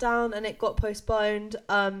second lockdown and it got postponed.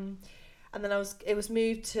 And then it was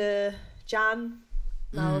moved to Jan.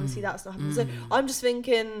 Now obviously that's not happening. So I'm just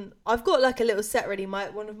thinking I've got like a little set ready.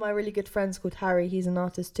 One of my really good friends called Harry, he's an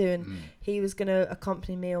artist too, and he was gonna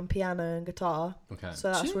accompany me on piano and guitar. Okay.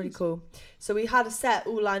 So that's really Jeez. cool. So we had a set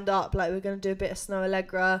all lined up. Like we are gonna do a bit of Snow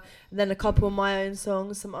Allegra, and then a couple of my own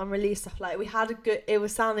songs, some unreleased stuff. Like we had a good. It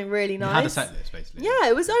was sounding really You nice. had a set list basically. Yeah,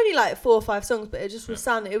 it was only like 4 or 5 songs, but it just was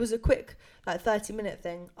sounding. It was a quick like 30-minute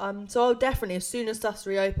thing. So I'll definitely, as soon as stuff's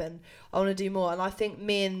reopened, I want to do more. And I think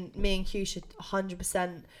me and Q should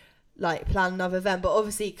 100% like plan another event. But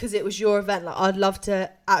obviously, because it was your event, like I'd love to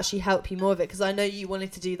actually help you more with it, because I know you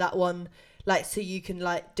wanted to do that one, like so you can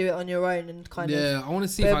like do it on your own and kind of. Yeah, I want to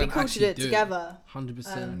see But if it'd I be can cool to actually do it together.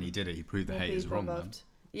 100%. And he did it. He proved the More haters people wrong, man. involved.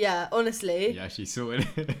 Yeah, honestly. He actually sorted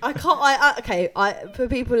it. I can't. I for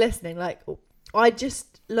people listening, like I just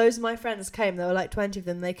loads of my friends came. There were like 20 of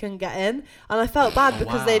them. They couldn't get in, and I felt bad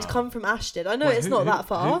because they'd Wow. come from Ashton. I know Wait, it's who- not who- that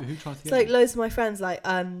far. Who tried to It's get like him? loads of my friends, like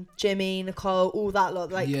Jimmy, Nicole, all that lot.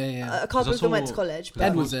 Like Yeah. a couple I of them went to saw- college. But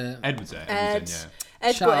Ed was there. Ed was there. Ed. Was in,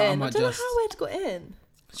 Ed Shout out got in. I Ahmad don't know Just. how Ed got in.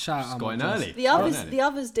 Shout Just out. got in my early. The Oh, others, really? the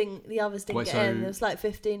others didn't Wait, get so- in. There was like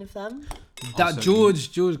 15 of them. That so-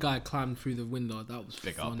 George guy climbed through the window. That was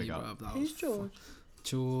Big up, funny, big up. bro. That Who's was George?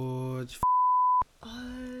 George.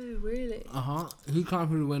 Oh, really? He climbed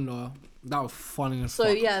through the window. That was funny as So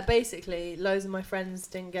fuck. yeah, basically, loads of my friends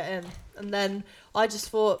didn't get in, and then I just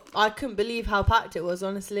thought I couldn't believe how packed it was,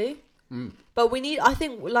 honestly. But I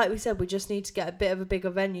think, like we said, we just need to get a bit of a bigger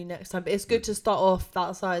venue next time. But it's good to start off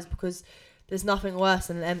that size because there's nothing worse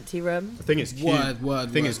than an empty room. The thing is, Q. Word. The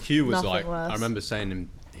thing is, Q was Nothing like, worse. I remember saying him.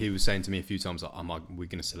 He was saying to me a few times, like, we're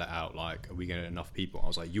gonna sell it out. Like, are we gonna get enough people? I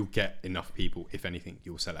was like, you'll get enough people. If anything,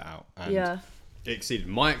 you'll sell it out. And Yeah. it exceeded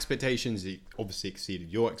my expectations. It obviously exceeded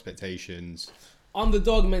your expectations.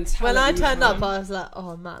 Underdog mentality. When I turned up, man. I was like,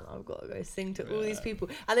 "Oh man, I've got to go sing to all these people."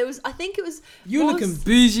 And I think it was. You more looking s-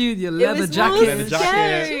 bougie with your It leather was jacket. more Leather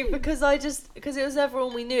jacket. scary because it was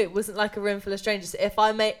everyone we knew. It wasn't like a room full of strangers. If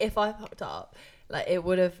I fucked up, like it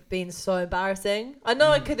would have been so embarrassing. I know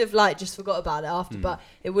I could have like just forgot about it after, but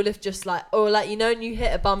it would have just like, like and you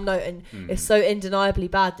hit a bum note and it's so undeniably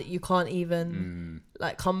bad that you can't even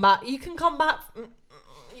like come back. You can come back.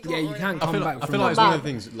 Yeah, you can't I come feel back like, I from feel like that. it's one of the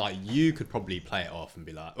things. Like, you could probably play it off and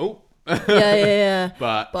be like, oh, Yeah.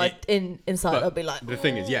 but But inside but I'll be like, the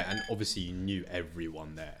thing is, yeah, and obviously you knew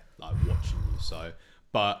everyone there, like watching you. So,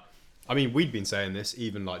 but I mean, we'd been saying this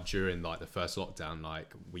even like during like the first lockdown.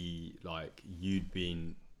 Like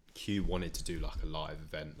Q wanted to do like a live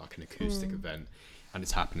event, like an acoustic event, and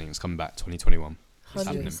it's happening. It's coming back 2021. It's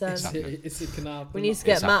happening. 100%. It's happening. It's a canal. we need to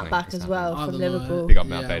get It's Matt happening, back it's as well happening. from I don't know. Liverpool. Big up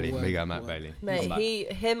Matt Yeah, Bailey. word, Big up Matt word. Bailey.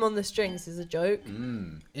 Mate, him on the strings is a joke.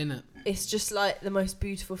 in it. It's just like the most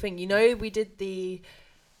beautiful thing. You know, we did the.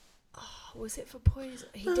 Was it for Poison?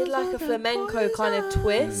 He did like a flamenco kind of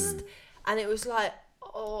twist, and it was like,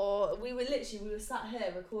 we were sat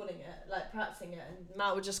here recording it, like practicing it, and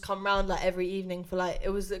Matt would just come round like every evening for like, it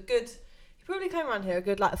was a good. He probably came around here a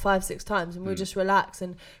good like 5-6 times, and we would just relax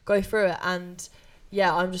and go through it. And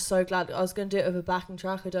yeah, I'm just so glad. I was going to do it with a backing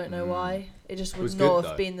track. I don't know why. It just would was not good,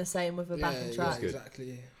 have though. been the same with a backing Yeah, track. good.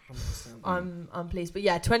 exactly. 100%. I'm pleased. But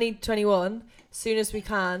yeah, 2021, soon as we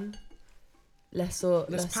can, let's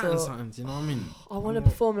Let's pattern sort. something. Do you know what I mean? I want to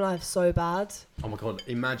perform live so bad. Oh my god!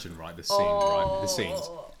 Imagine the scene, right? The scenes.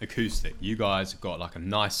 acoustic. You guys have got like a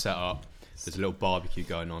nice setup. There's a little barbecue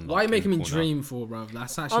going on. Why are you in making the me corner. dream for, bruv?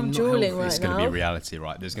 That's actually I'm not drooling healthy. right It's going to now. be reality,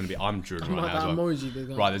 right? There's going to be. I'm drooling I'm right like now that as well. emoji. They're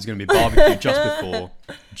going, Right, there's going to be barbecue just before,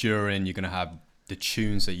 during. You're going to have the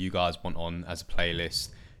tunes that you guys want on as a playlist.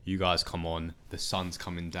 You guys come on. The sun's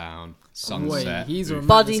coming down. Sunset. he's a Oof.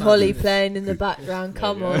 Buddy Sounds Holly good. playing in the background. There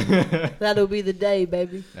Come you on, that'll be the day,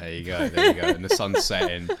 baby. There you go. There you go. And the sun's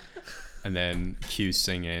setting, and then Q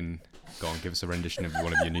singing. Go on, give us a rendition of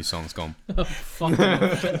one of your new songs. Go on. Fuck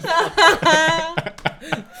off.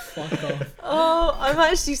 Fuck off. Oh,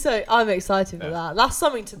 I'm excited for that. That's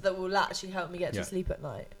something that will actually help me get Yeah. to sleep at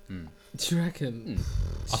night. Do you reckon?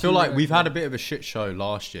 I feel like we've had a bit of a shit show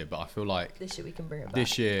last year, but I feel like This year we can bring it back.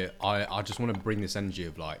 this year I just want to bring this energy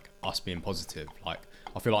of like us being positive. Like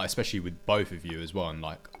I feel like especially with both of you as well, and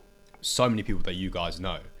like so many people that you guys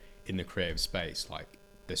know in the creative space, like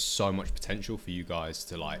there's so much potential for you guys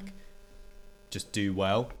to like just do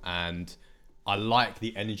well, and I like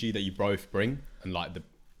the energy that you both bring, and like the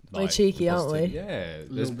We're like, cheeky, the aren't we? positivity. Yeah, there's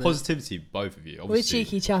Little bit. positivity both of you. We're Obviously,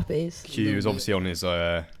 cheeky chappies. Q is obviously on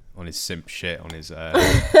his simp shit, on his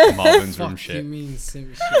Marvin's room Fuck you shit. mean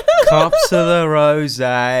sim shit. Cups of the rose.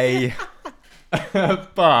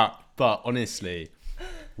 but honestly,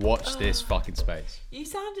 watch this fucking space. You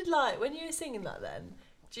sounded like when you were singing that. Then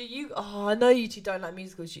do you? Oh, I know you two don't like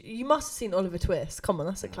musicals. You must have seen Oliver Twist. Come on,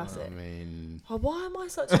 that's a classic. I mean, Oh, why am I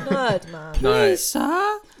such a nerd, man? no.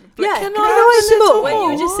 sir. Yeah, can can I I have a little when you were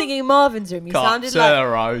more? just singing Marvin's Room, you sounded Cups like of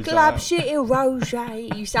the rose. Glab shit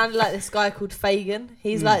rose. You sounded like this guy called Fagin.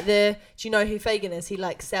 He's like do you know who Fagin is? He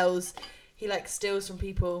like steals from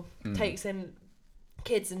people, takes in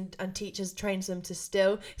kids and teaches, trains them to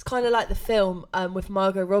steal. It's kind of like the film with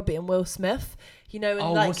Margot Robbie and Will Smith. You know, and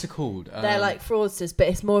Oh, like what's it called? they're like fraudsters, but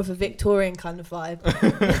it's more of a Victorian kind of vibe.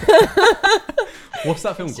 What's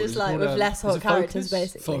that film It's called? just Is it like called, with less is hot it characters,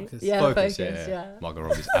 Focus? basically. Focus. Yeah, Focus, focus. Yeah. Margot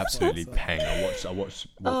Robbie's absolutely peng. I watched Wolf of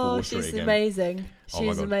Oh, Wall Street she's again. amazing. Oh my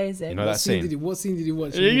She's God. amazing. You know that scene? What scene did you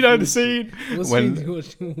watch? You know the scene What when- scene did you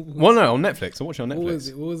watch? Well, no, on Netflix. I watched it on What was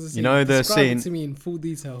Netflix. it? What was the scene? You know the Describe it scene- to me in full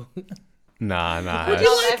detail. Nah. Would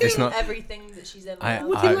you like it's not. everything that she's in? I- now?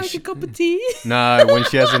 Would you I- like she- a cup of tea? No, when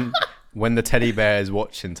she hasn't. When the teddy bear is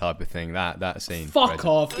watching, type of thing. That scene. Fuck crazy.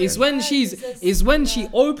 off! It's when she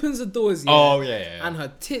opens the doors, yeah, Oh yeah. and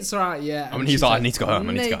her tits are out, yeah. I mean, and he's she's like, I need to go home.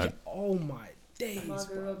 I need to go naked. home. Oh my days!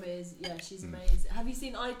 Margot bro. Robbie is, she's amazing. Have you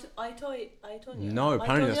seen I Tonya? No,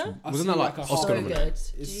 apparently that's, I've wasn't seen that like like a Oscar So half- nominated? good.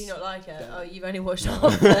 Did It's- you not like it? Oh, you've only watched half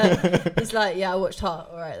of it. He's like, yeah, I watched half.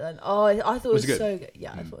 All right then. Oh, I thought it Was was it good? so good.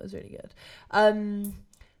 Yeah, I thought it was really good.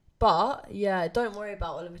 But yeah, don't worry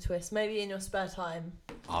about Oliver Twist. Maybe in your spare time.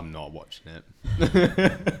 I'm not watching it.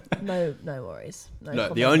 No worries. No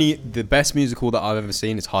Look, comment. the best musical that I've ever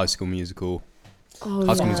seen is High School Musical. Oh,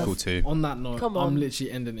 High School yeah. Musical 2. On that note, Come on. I'm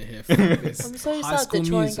literally ending it here. Fuck this. I'm so High sad School that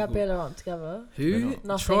Troy and Musical. Gabriella aren't together. Who?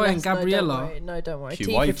 Nothing Troy and less, Gabriella. No, don't worry. Q,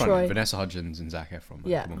 T why are you for fronting Troy. Vanessa Hudgens and Zac Efron? Man?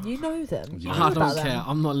 Yeah, Come on. you know them. You You know know I about don't care. them.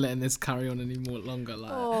 I'm not letting this carry on anymore longer.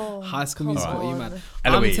 Like Oh, High School come Musical, you on. man.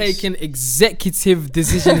 Eloise. I'm taking executive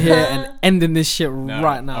decision here and ending this shit No,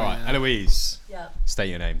 right now. All right, yeah. Eloise, Yeah. state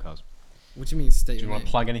your name, cuz. What do you mean state Do you your want to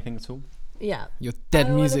name? plug anything at all? Yeah. Your dead I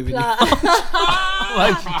music video. wanna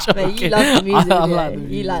Mate, you love the music I video. like the You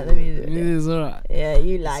music like the music video. It is alright. Yeah,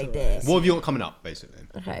 you like this. What have you got coming up, basically?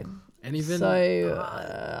 Okay. Anything? So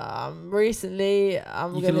recently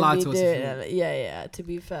I'm You can gonna lie be to us if doing yeah. To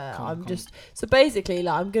be fair, Come on, I'm come just so basically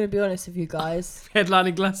like I'm gonna be honest with you guys.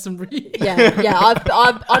 Headlining Glastonbury. yeah.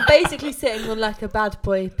 I'm basically sitting on like a bad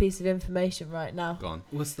boy piece of information right now. Go on.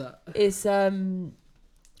 What's that? It's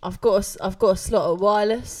I've got a slot at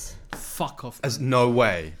Wireless. Fuck off. There's no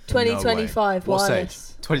way. 2025 No way. What Wireless.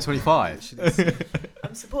 stage? 2025.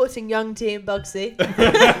 I'm supporting Young T and Bugsy.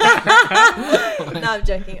 No, I'm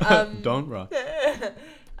joking. Don't rush.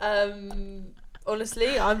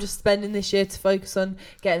 Honestly, I'm just spending this year to focus on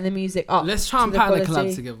getting the music up. Let's try and to the pattern a quality.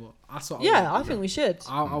 collab together. That's what Yeah, I want. think we should.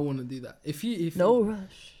 I want to do that. If No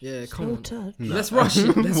rush. yeah, come No on. touch. No. Let's rush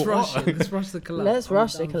it. Let's What? rush it. Let's rush the collab. Let's I'm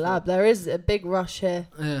rush the down for collab. There is a big rush here.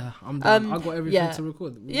 it. Yeah, I'm down. I got everything yeah. to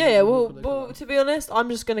record. Yeah. We'll Well, record the well, collab. to be honest, I'm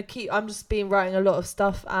just been writing a lot of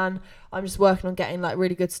stuff, and I'm just working on getting like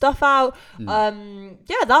really good stuff out.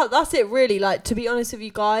 Yeah, that's it really. Like, to be honest with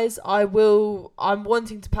you guys, I'm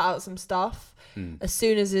wanting to put out some stuff as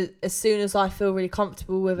soon as I feel really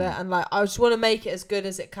comfortable with it, and like I just want to make it as good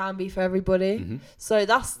as it can be for everybody. So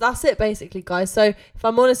that's it basically, guys. So if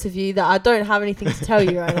I'm honest with you, that I don't have anything to tell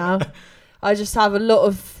you right now. I just have a lot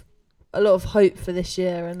of hope for this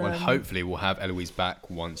year, and Well, hopefully we'll have Eloise back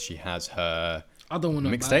once she has her I don't want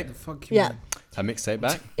to Mixtape? Fuck you. Yeah. Man. Her mixtape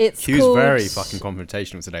back. It's Q's called... very fucking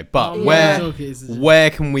confrontational today. But Yeah. where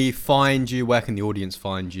can we find you? Where can the audience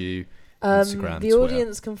find you? Instagram, The Twitter.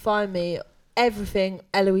 audience can find me everything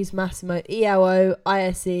Eloise Massimo,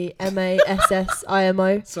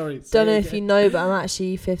 ELOISEMASSIMO. Sorry. Don't know if you know, but I'm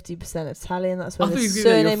actually 50% Italian. That's where I the thought you were gonna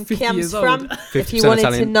surname say you're 50 comes years from. old. If you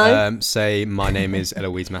wanted to know. Say my name is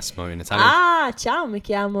Eloise Massimo in Italian. Ciao, mi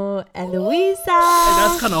chiamo Eloisa.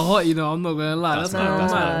 That's kind of hot, you know. I'm not gonna lie. That's kind of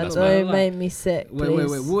That's mad. mad. I'm That's not gonna Don't lie. make me sick, please. Wait.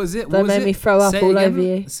 What was it? What Don't was make it? me throw up Say it all again. over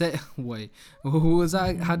you. Wait. What was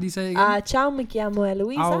that? How do you say it again? Ciao, mi chiamo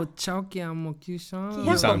Eloisa. Oh, ciao, chiamo Kishan.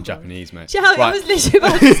 You sound Japanese, mate. Ciao, I Right. was literally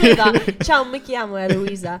about to say that. Ciao, mi chiamo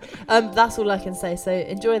Eloisa. That's all I can say. So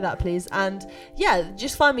enjoy that, please. And yeah,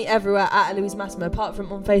 just find me everywhere at Eloise Massimo. Apart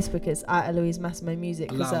from on Facebook, it's at Eloise Massimo Music.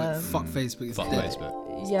 'Cause, Allow it. Fuck Facebook. It's Fuck dead. Facebook.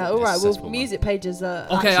 yeah, all right. It's Well, music man. pages are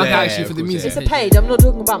Okay, actually- actually, of for the course, music. It's a yeah. page. I'm not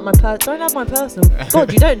talking about my don't have my personal.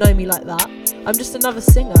 God, you don't know me like that. I'm just another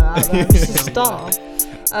singer out there. I'm just a star.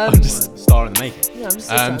 I'm just a star in the making. Yeah, I'm just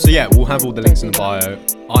a star. So yeah, we'll have all the links in the Don't bio.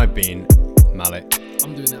 I've been Malik.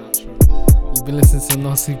 I'm doing that outro. You've been listening to the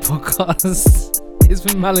No Sleep podcast. It's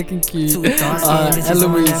been Malik and Q. Eloise,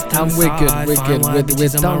 and we're good. We're done.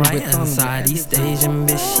 We're done. East Asian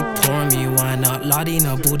bitch, she pouring me wine out, Lottie,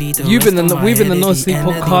 no booty. We've been the No Sleep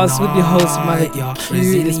podcast with your host Malik and Q.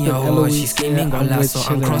 It's been Eloise She's screaming, and we're so I'm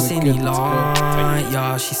chilling. crossing We're the good to go. line.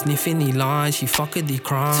 Yeah, she sniffing the line, she fucking the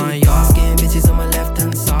crime. Dark skin bitches on my left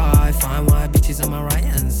hand side, fine white bitches on my right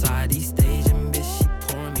hand side. East